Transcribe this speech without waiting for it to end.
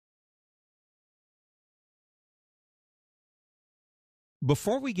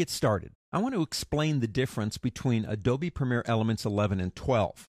Before we get started, I want to explain the difference between Adobe Premiere Elements 11 and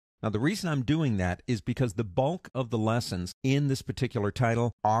 12. Now, the reason I'm doing that is because the bulk of the lessons in this particular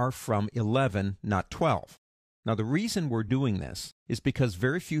title are from 11, not 12. Now, the reason we're doing this is because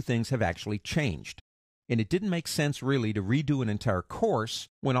very few things have actually changed. And it didn't make sense really to redo an entire course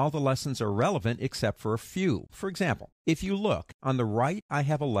when all the lessons are relevant except for a few. For example, if you look, on the right I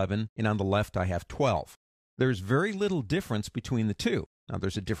have 11 and on the left I have 12. There's very little difference between the two. Now,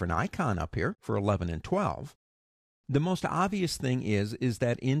 there's a different icon up here for 11 and 12. The most obvious thing is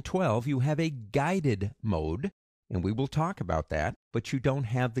that in 12 you have a guided mode, and we will talk about that, but you don't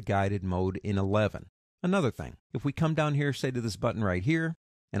have the guided mode in 11. Another thing, if we come down here, say to this button right here,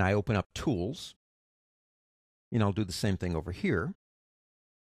 and I open up Tools, and I'll do the same thing over here,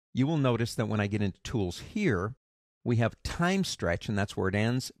 you will notice that when I get into Tools here, we have Time Stretch, and that's where it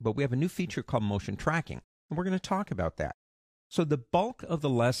ends, but we have a new feature called Motion Tracking, and we're going to talk about that. So the bulk of the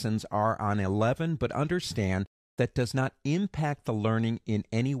lessons are on 11, but understand that does not impact the learning in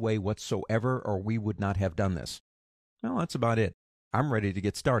any way whatsoever, or we would not have done this. Well, that's about it. I'm ready to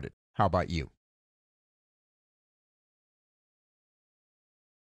get started. How about you?